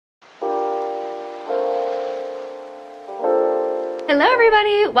Hello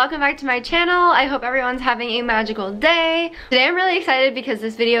everybody, welcome back to my channel. I hope everyone's having a magical day. Today I'm really excited because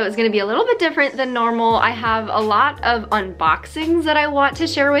this video is going to be a little bit different than normal. I have a lot of unboxings that I want to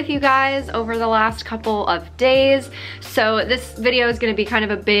share with you guys over the last couple of days. So this video is going to be kind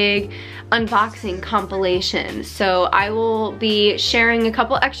of a big unboxing compilation. So I will be sharing a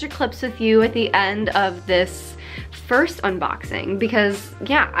couple extra clips with you at the end of this first unboxing because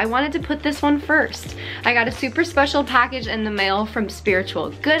yeah, I wanted to put this one first. I got a super special package in the mail from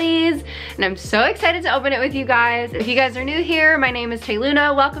Spiritual Goodies and I'm so excited to open it with you guys. If you guys are new here, my name is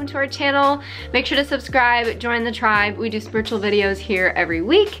Taylluna. Welcome to our channel. Make sure to subscribe, join the tribe. We do spiritual videos here every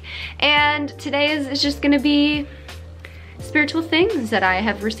week and today is just gonna be spiritual things that I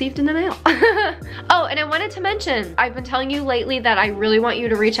have received in the mail. Oh, and I wanted to mention, I've been telling you lately that I really want you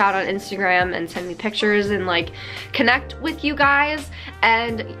to reach out on Instagram and send me pictures and like connect with you guys,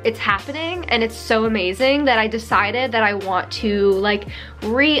 and it's happening and it's so amazing that I decided that I want to like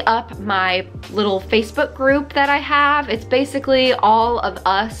re-up my little Facebook group that I have. It's basically all of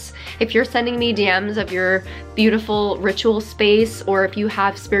us. If you're sending me DMs of your beautiful ritual space, or if you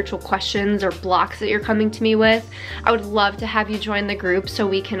have spiritual questions or blocks that you're coming to me with, I would love to have you join the group so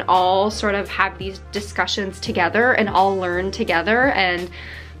we can all sort of have these discussions together and all learn together and,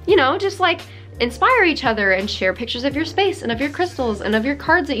 you know, just like inspire each other and share pictures of your space and of your crystals and of your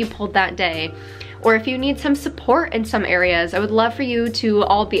cards that you pulled that day. Or if you need some support in some areas, I would love for you to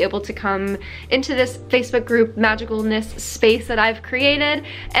all be able to come into this Facebook group magicalness space that I've created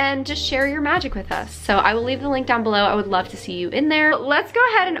and just share your magic with us. So I will leave the link down below. I would love to see you in there. Let's go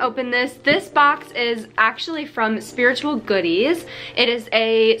ahead and open this. This box is actually from Spiritual Goodies. It is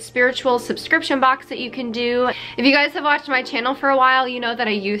a spiritual subscription box that you can do. If you guys have watched my channel for a while, you know that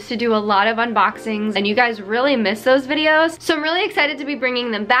I used to do a lot of unboxings and you guys really miss those videos. So I'm really excited to be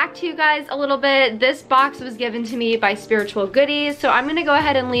bringing them back to you guys a little bit. This box was given to me by Spiritual Goodies, so I'm gonna go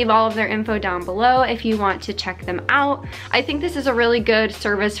ahead and leave all of their info down below if you want to check them out. I think this is a really good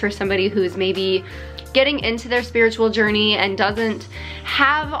service for somebody who's maybe getting into their spiritual journey and doesn't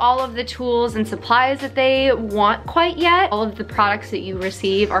have all of the tools and supplies that they want quite yet. All of the products that you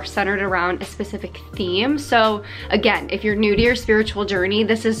receive are centered around a specific theme. So again, if you're new to your spiritual journey,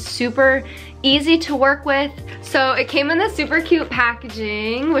 this is super easy to work with. So it came in this super cute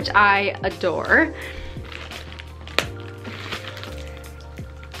packaging, which I adore.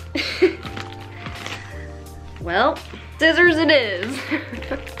 Well, scissors it is.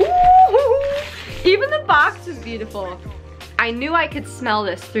 Even the box is beautiful. I knew I could smell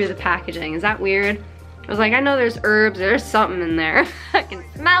this through the packaging. Is that weird? I was like, I know there's herbs, there's something in there. I can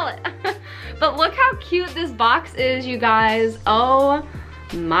smell it. But look how cute this box is, you guys. Oh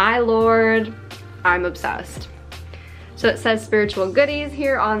my Lord, I'm obsessed. So it says Spiritual Goodies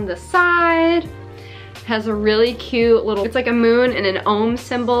here on the side. It has a really cute little, it's like a moon and an Om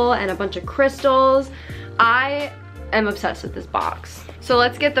symbol and a bunch of crystals. I am obsessed with this box. So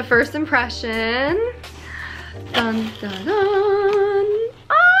let's get the first impression. Dun, dun, dun. Oh,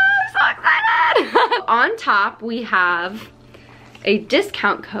 I'm so excited! On top, we have a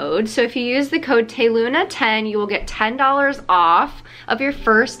discount code. So if you use the code Taylluna10, you will get $10 off of your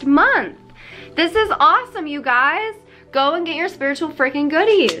first month. This is awesome, you guys. Go and get your spiritual freaking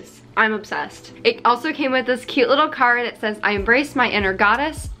goodies. I'm obsessed. It also came with this cute little card. It says, I embrace my inner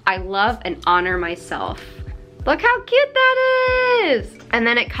goddess. I love and honor myself. Look how cute that is. And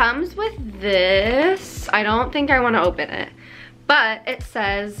then it comes with this. I don't think I want to open it. But it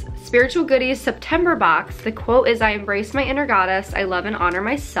says, Spiritual Goodies September box. The quote is, I embrace my inner goddess. I love and honor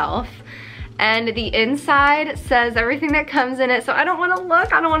myself. And the inside says everything that comes in it. So I don't want to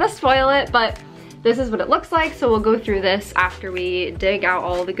look, I don't want to spoil it, but this is what it looks like. So we'll go through this after we dig out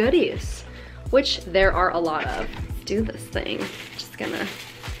all the goodies, which there are a lot of. Let's do this thing. Just gonna,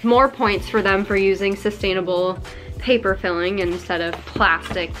 more points for them for using sustainable paper filling instead of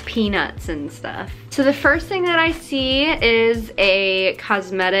plastic peanuts and stuff. So the first thing that I see is a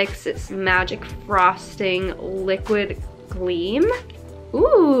cosmetics, it's Magic Frosting Liquid Gleam.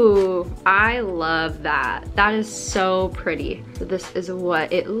 Ooh, I love that. That is so pretty. So this is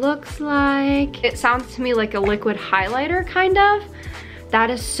what it looks like. It sounds to me like a liquid highlighter, kind of. That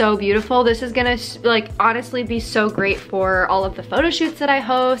is so beautiful. This is gonna like honestly be so great for all of the photo shoots that I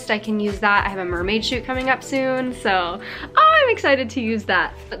host. I can use that. I have a mermaid shoot coming up soon, so I'm excited to use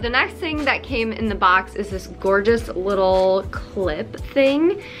that. But the next thing that came in the box is this gorgeous little clip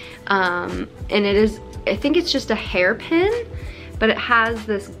thing. And it is, I think it's just a hairpin, but it has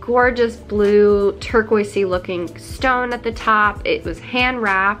this gorgeous blue turquoisey looking stone at the top. It was hand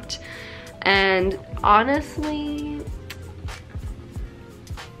wrapped, and honestly,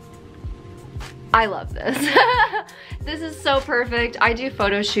 I love this. This is so perfect. I do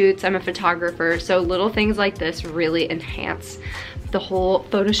photo shoots, I'm a photographer, so little things like this really enhance the whole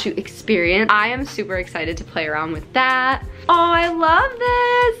photo shoot experience. I am super excited to play around with that. Oh, I love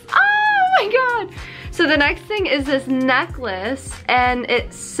this. Oh my God. So the next thing is this necklace, and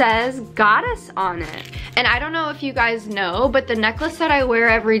it says goddess on it. And I don't know if you guys know, but the necklace that I wear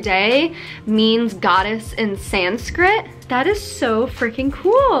every day means goddess in Sanskrit. That is so freaking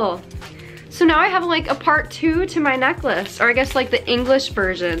cool. So now I have like a part 2 to my necklace, or I guess like the English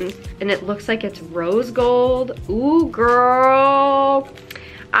version, and it looks like it's rose gold. Ooh, girl,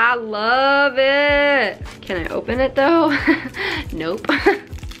 I love it. Can I open it though? Nope.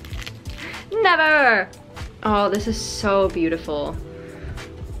 Never. Oh, this is so beautiful.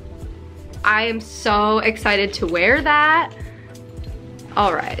 I am so excited to wear that.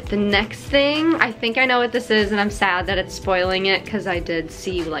 All right, the next thing, I think I know what this is, and I'm sad that it's spoiling it because I did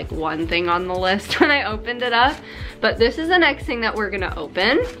see like one thing on the list when I opened it up, but this is the next thing that we're gonna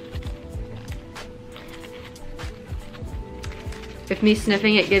open. If me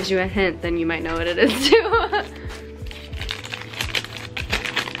sniffing it gives you a hint, then you might know what it is too.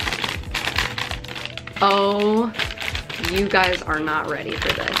 Oh, you guys are not ready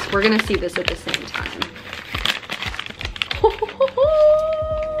for this. We're gonna see this at the same time.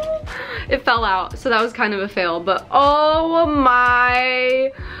 It fell out, so that was kind of a fail, but oh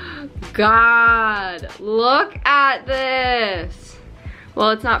my God, look at this.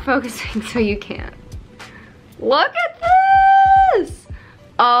 Well, it's not focusing, so you can't. Look at this.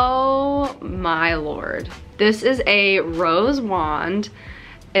 Oh my Lord. This is a rose wand.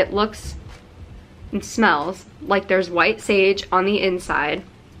 It looks and smells like there's white sage on the inside,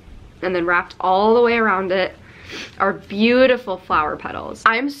 and then wrapped all the way around it are beautiful flower petals.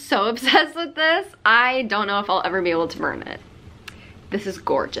 I'm so obsessed with this. I don't know if I'll ever be able to burn it. This is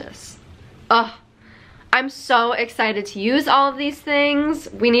gorgeous. Ugh. I'm so excited to use all of these things.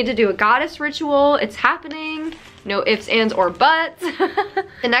 We need to do a goddess ritual. It's happening. No ifs, ands, or buts.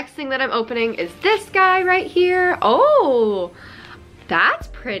 The next thing that I'm opening is this guy right here. Oh, that's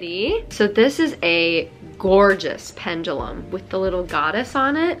pretty. So this is a gorgeous pendulum with the little goddess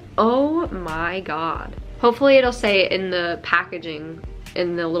on it. Oh my God. Hopefully it'll say in the packaging,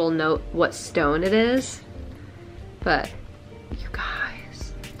 in the little note, what stone it is. But you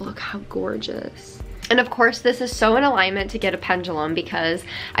guys, look how gorgeous. And of course, this is so in alignment to get a pendulum because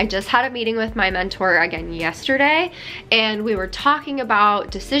I just had a meeting with my mentor again yesterday, and we were talking about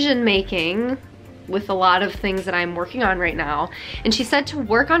decision making with a lot of things that I'm working on right now. And she said to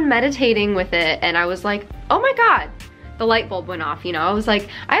work on meditating with it, and I was like, oh my God, the light bulb went off, you know? I was like,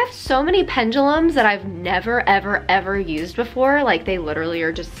 I have so many pendulums that I've never, ever, ever used before. Like, they literally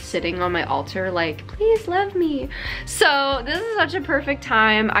are just sitting on my altar like, please love me. So this is such a perfect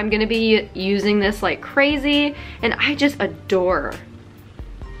time. I'm gonna be using this like crazy, and I just adore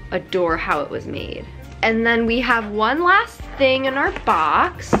how it was made. And then we have one last thing in our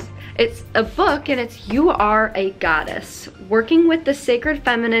box. It's a book, and it's You Are a Goddess, Working with the Sacred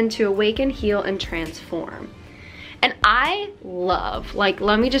Feminine to Awaken, Heal, and Transform. And I love, like,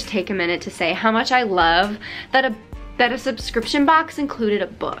 let me just take a minute to say how much I love that a subscription box included a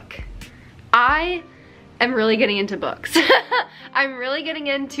book. I am really getting into books. I'm really getting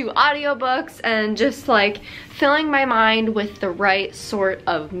into audiobooks and just like filling my mind with the right sort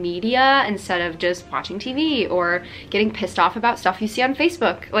of media instead of just watching TV or getting pissed off about stuff you see on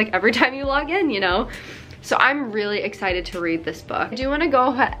Facebook, like every time you log in, you know? So I'm really excited to read this book. I do want to go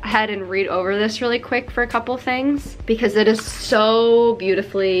ahead and read over this really quick for a couple things because it is so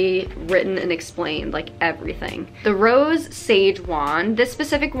beautifully written and explained, like everything. The Rose Sage Wand. This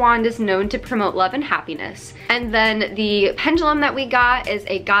specific wand is known to promote love and happiness. And then the pendulum that we got is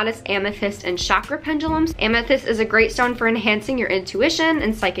a Goddess Amethyst and Chakra pendulum. Amethyst is a great stone for enhancing your intuition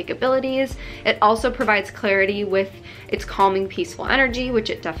and psychic abilities. It also provides clarity with its calming, peaceful energy, which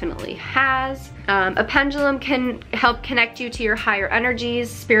it definitely has. A pendulum can help connect you to your higher energies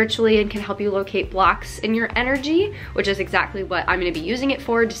spiritually and can help you locate blocks in your energy, which is exactly what I'm going to be using it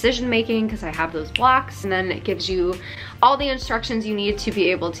for, decision making, because I have those blocks. And then it gives you all the instructions you need to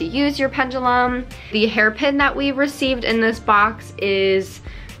be able to use your pendulum. The hairpin that we received in this box is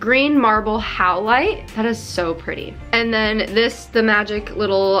green marble howlite. That is so pretty. And then this, the magic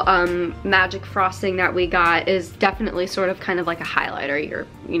little magic frosting that we got is definitely sort of kind of like a highlighter. You're,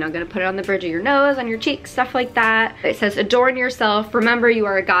 you know, gonna put it on the bridge of your nose, on your cheeks, stuff like that. It says, adorn yourself. Remember you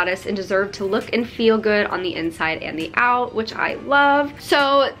are a goddess and deserve to look and feel good on the inside and the out, which I love.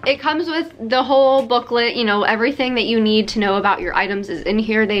 So it comes with the whole booklet, you know, everything that you need to know about your items is in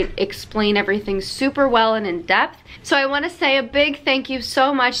here. They explain everything super well and in depth. So I wanna say a big thank you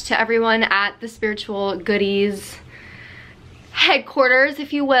so much much to everyone at the Spiritual Goodies headquarters,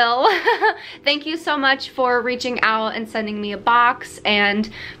 if you will. Thank you so much for reaching out and sending me a box and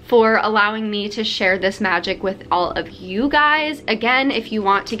for allowing me to share this magic with all of you guys. Again, if you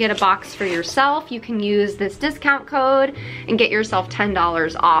want to get a box for yourself, you can use this discount code and get yourself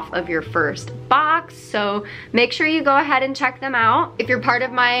 $10 off of your first box. So make sure you go ahead and check them out. If you're part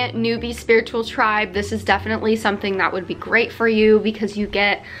of my newbie spiritual tribe, this is definitely something that would be great for you because you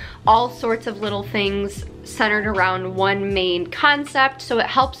get all sorts of little things centered around one main concept. So it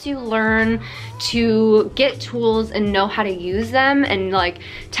helps you learn to get tools and know how to use them and like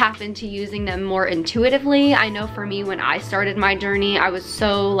tap into using them more intuitively. I know for me, when I started my journey, I was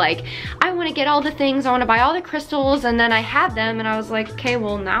so like, I want to get all the things, I want to buy all the crystals, and then I had them and I was like, okay,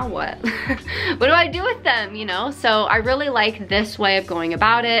 well now what? What do I do with them, you know? So I really like this way of going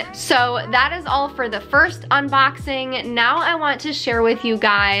about it. So that is all for the first unboxing. Now I want to share with you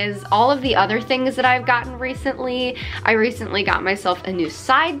guys all of the other things that I've gotten recently. I recently got myself a new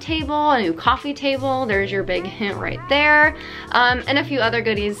side table, a new coffee table. There's your big hint right there. And a few other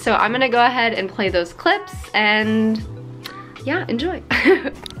goodies. So I'm gonna go ahead and play those clips and yeah, enjoy.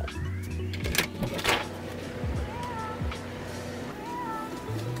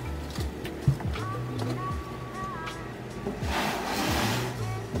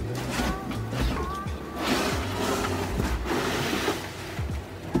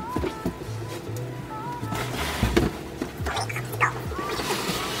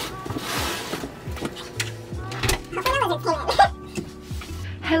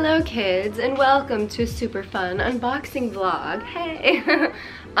 Hello kids, and welcome to a super fun unboxing vlog. Hey!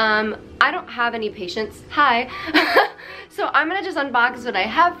 I don't have any patience. Hi! So I'm gonna just unbox what I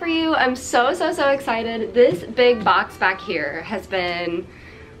have for you. I'm so excited. This big box back here has been,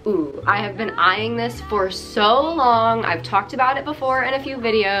 ooh, I have been eyeing this for so long. I've talked about it before in a few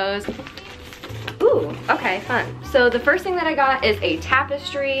videos. Ooh, okay, fun. So the first thing that I got is a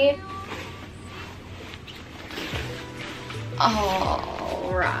tapestry.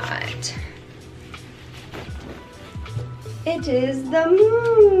 All right. It is the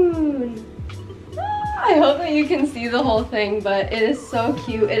moon. I hope that you can see the whole thing, but it is so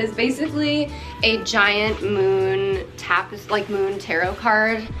cute. It is basically a giant moon moon tarot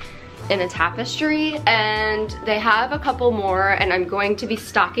card in a tapestry, and they have a couple more, and I'm going to be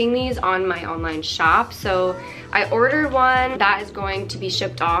stocking these on my online shop. So I ordered one that is going to be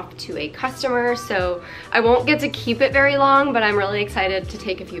shipped off to a customer, so I won't get to keep it very long, but I'm really excited to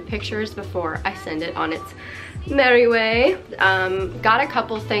take a few pictures before I send it on its merry way. Got a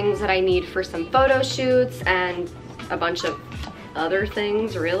couple things that I need for some photo shoots and a bunch of other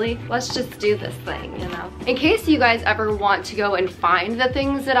things, really. Let's just do this thing, you know. In case you guys ever want to go and find the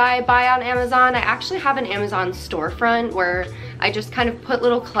things that I buy on Amazon, I actually have an Amazon storefront where I just kind of put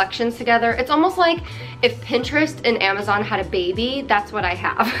little collections together. It's almost like if Pinterest and Amazon had a baby, that's what I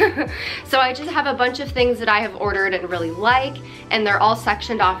have. So I just have a bunch of things that I have ordered and really like, and they're all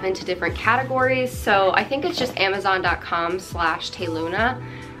sectioned off into different categories. So I think it's just amazon.com/Taylluna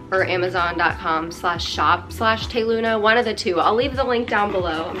or amazon.com/shop/Taylluna, one of the two. I'll leave the link down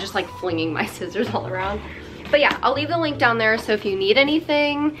below. I'm just like flinging my scissors all around. But yeah, I'll leave the link down there, so if you need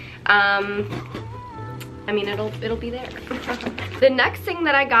anything, I mean, it'll be there. The next thing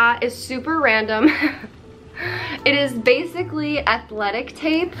that I got is super random. It is basically athletic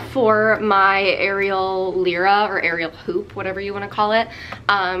tape for my aerial lyra or aerial hoop, whatever you want to call it.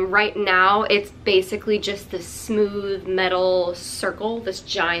 Right now it's basically just this smooth metal circle, this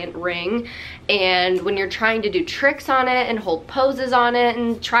giant ring, and when you're trying to do tricks on it and hold poses on it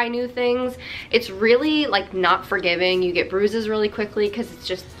and try new things, it's really like not forgiving. You get bruises really quickly because it's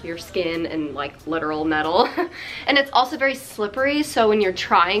just your skin and like literal metal. And it's also very slippery, so when you're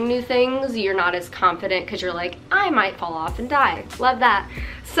trying new things, you're not as confident because you're like, I might fall off and die. Love that.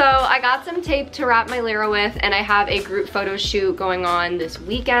 So I got some tape to wrap my lyra with, and I have a group photo shoot going on this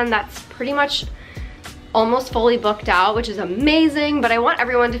weekend that's pretty much almost fully booked out, which is amazing, but I want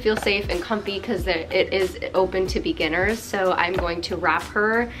everyone to feel safe and comfy because it is open to beginners. So I'm going to wrap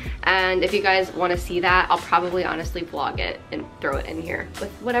her, and if you guys want to see that, I'll probably honestly vlog it and throw it in here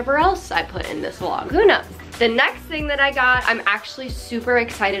with whatever else I put in this vlog. Who knows? The next thing that I got, I'm actually super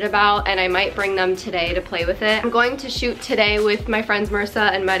excited about, and I might bring them today to play with it. I'm going to shoot today with my friends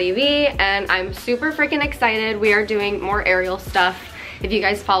Marissa and Maddie V, and I'm super freaking excited. We are doing more aerial stuff. If you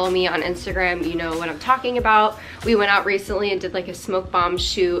guys follow me on Instagram, you know what I'm talking about. We went out recently and did like a smoke bomb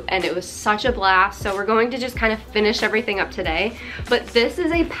shoot, and it was such a blast. So we're going to just kind of finish everything up today. But this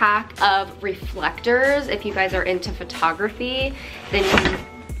is a pack of reflectors. If you guys are into photography, then you...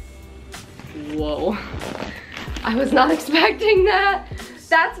 Whoa. I was not expecting that.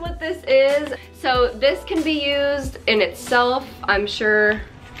 that's what this is. So this can be used in itself, I'm sure.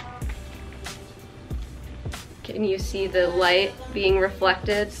 Can you see the light being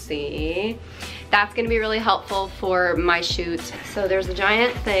reflected? See? That's gonna be really helpful for my shoots. So there's a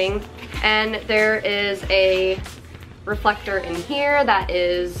giant thing, and there is a reflector in here that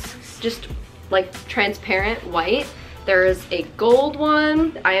is just like transparent white. There's a gold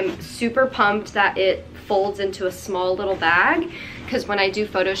one. I am super pumped that it folds into a small little bag, because when I do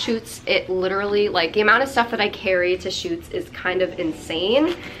photo shoots, it literally, like, the amount of stuff that I carry to shoots is kind of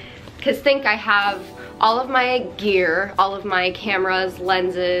insane. Because think, I have all of my gear, all of my cameras,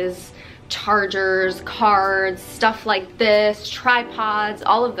 lenses, chargers, cards, stuff like this, tripods,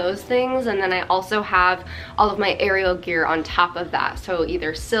 all of those things, and then I also have all of my aerial gear on top of that. So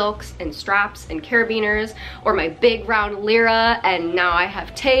either silks and straps and carabiners, or my big round lira, and now I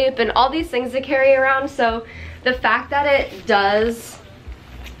have tape and all these things to carry around. So the fact that it does,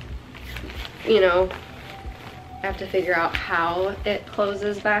 you know, I have to figure out how it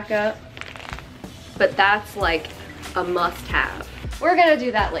closes back up, but that's like a must-have. We're gonna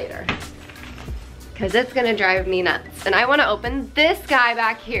do that later, because it's gonna drive me nuts. And I wanna open this guy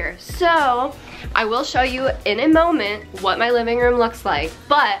back here. So I will show you in a moment what my living room looks like,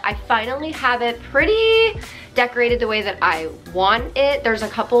 but I finally have it pretty decorated the way that I want it. There's a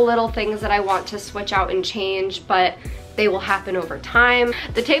couple little things that I want to switch out and change, but they will happen over time.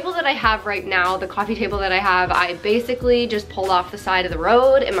 The table that I have right now, the coffee table that I have, I basically just pulled off the side of the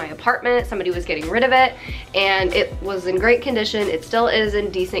road in my apartment. Somebody was getting rid of it, and it was in great condition. It still is in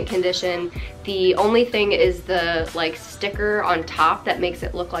decent condition. The only thing is the like sticker on top that makes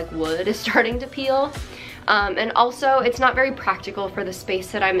it look like wood is starting to peel. And also, it's not very practical for the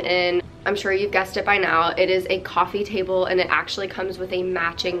space that I'm in. I'm sure you've guessed it by now. It is a coffee table, and it actually comes with a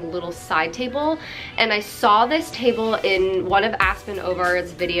matching little side table. And I saw this table in one of Aspen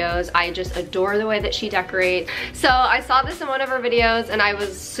Over's videos. I just adore the way that she decorates. So I saw this in one of her videos, and I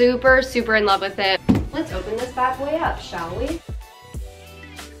was super, super in love with it. Let's open this bad boy up, shall we?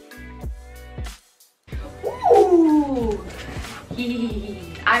 Ooh!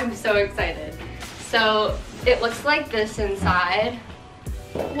 I'm so excited. So it looks like this inside.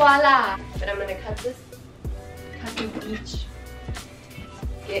 Voila! But I'm gonna cut this each.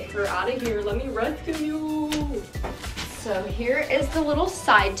 Get her out of here. Let me rescue you. So here is the little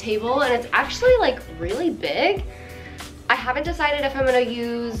side table, and it's actually like really big. I haven't decided if I'm gonna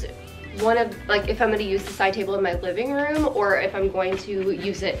use if I'm gonna use the side table in my living room, or if I'm going to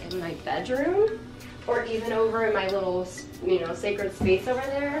use it in my bedroom, or even over in my little, you know, sacred space over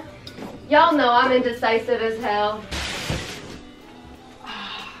there. Y'all know I'm indecisive as hell.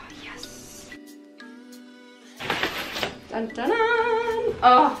 Oh, yes. Dun, dun, dun.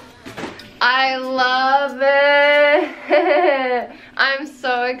 Oh, I love it. I'm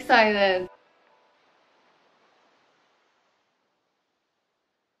so excited.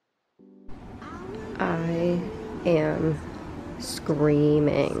 I am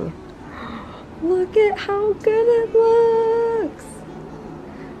screaming. Look at how good it looks.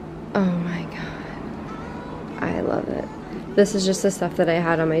 Oh my God, I love it. This is just the stuff that I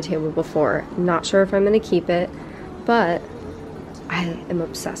had on my table before. Not sure if I'm gonna keep it, but I am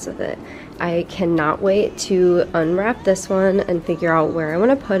obsessed with it. I cannot wait to unwrap this one and figure out where I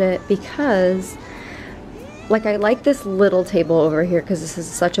wanna put it, because like I like this little table over here because this is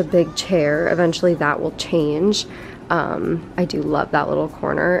such a big chair. Eventually that will change. I do love that little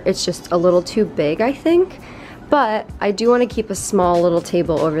corner. It's just a little too big, I think. But I do want to keep a small little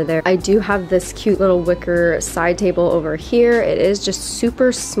table over there. I do have this cute little wicker side table over here. It is just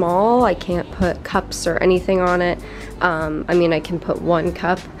super small. I can't put cups or anything on it. I mean, I can put one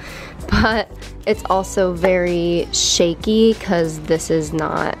cup, but it's also very shaky because this is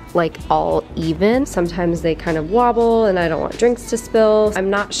not like all even. Sometimes they kind of wobble and I don't want drinks to spill. I'm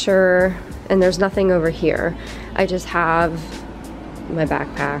not sure, and there's nothing over here. I just have my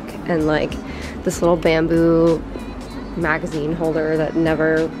backpack and like this little bamboo magazine holder that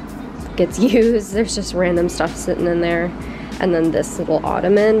never gets used. There's just random stuff sitting in there. And then this little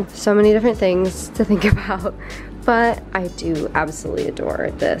ottoman. So many different things to think about. But I do absolutely adore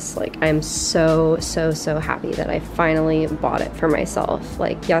this. Like, I'm so, so, so happy that I finally bought it for myself.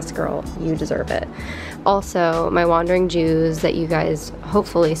 Like, yes, girl, you deserve it. Also, my wandering Jews that you guys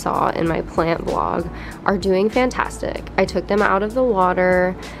hopefully saw in my plant vlog are doing fantastic. I took them out of the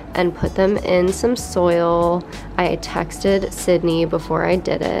water and put them in some soil. I texted Sydney before I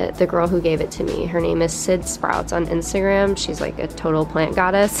did it, the girl who gave it to me. Her name is Sid Sprouts on Instagram. She's like a total plant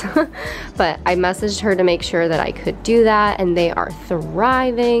goddess. But I messaged her to make sure that I could do that, and they are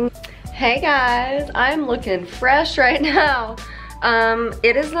thriving. Hey guys, I'm looking fresh right now.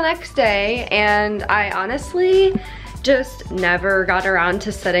 it is the next day and I honestly just never got around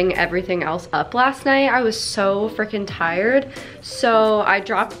to setting everything else up last night. I was so freaking tired. So I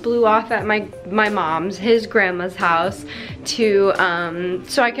dropped Blue off at my mom's, his grandma's house to,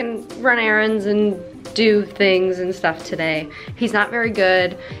 so I can run errands and do things and stuff today. He's not very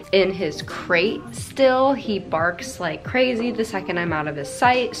good in his crate still. He barks like crazy the second I'm out of his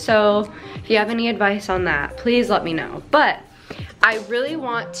sight. So if you have any advice on that, please let me know. But I really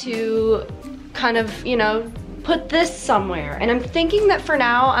want to kind of, you know, put this somewhere. And I'm thinking that for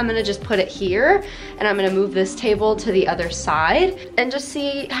now, I'm gonna just put it here and I'm gonna move this table to the other side and just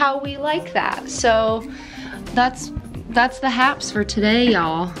see how we like that. So that's the haps for today,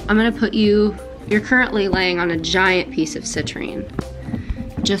 y'all. I'm gonna put you're currently laying on a giant piece of citrine,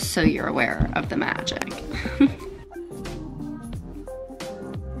 just so you're aware of the magic.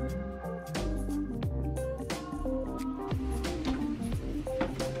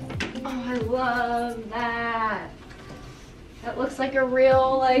 I love that. That looks like a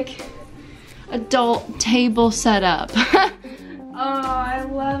real, like, adult table setup. Oh, I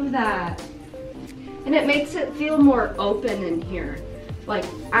love that. And it makes it feel more open in here. Like,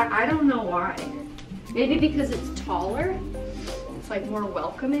 I don't know why. Maybe because it's taller. It's like more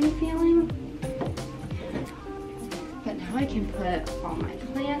welcoming feeling. But now I can put all my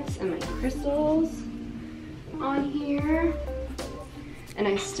plants and my crystals on here. And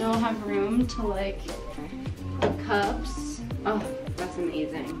I still have room to like put cups. Oh, that's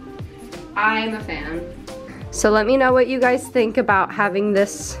amazing. I'm a fan. So let me know what you guys think about having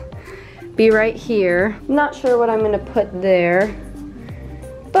this be right here. I'm not sure what I'm gonna put there,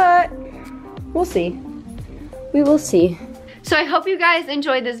 but we'll see. We will see. So I hope you guys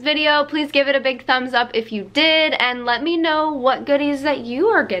enjoyed this video. Please give it a big thumbs up if you did, and let me know what goodies that you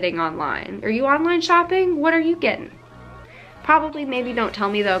are getting online. Are you online shopping? What are you getting? Probably maybe don't tell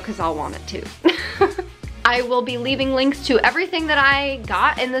me though, because I'll want it too. I will be leaving links to everything that I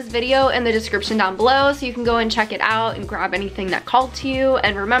got in this video in the description down below, so you can go and check it out and grab anything that called to you.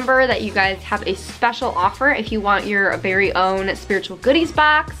 And remember that you guys have a special offer if you want your very own spiritual goodies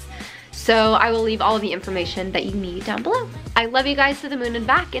box. So I will leave all of the information that you need down below. I love you guys to the moon and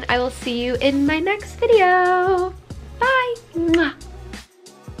back, and I will see you in my next video. Bye. Mwah.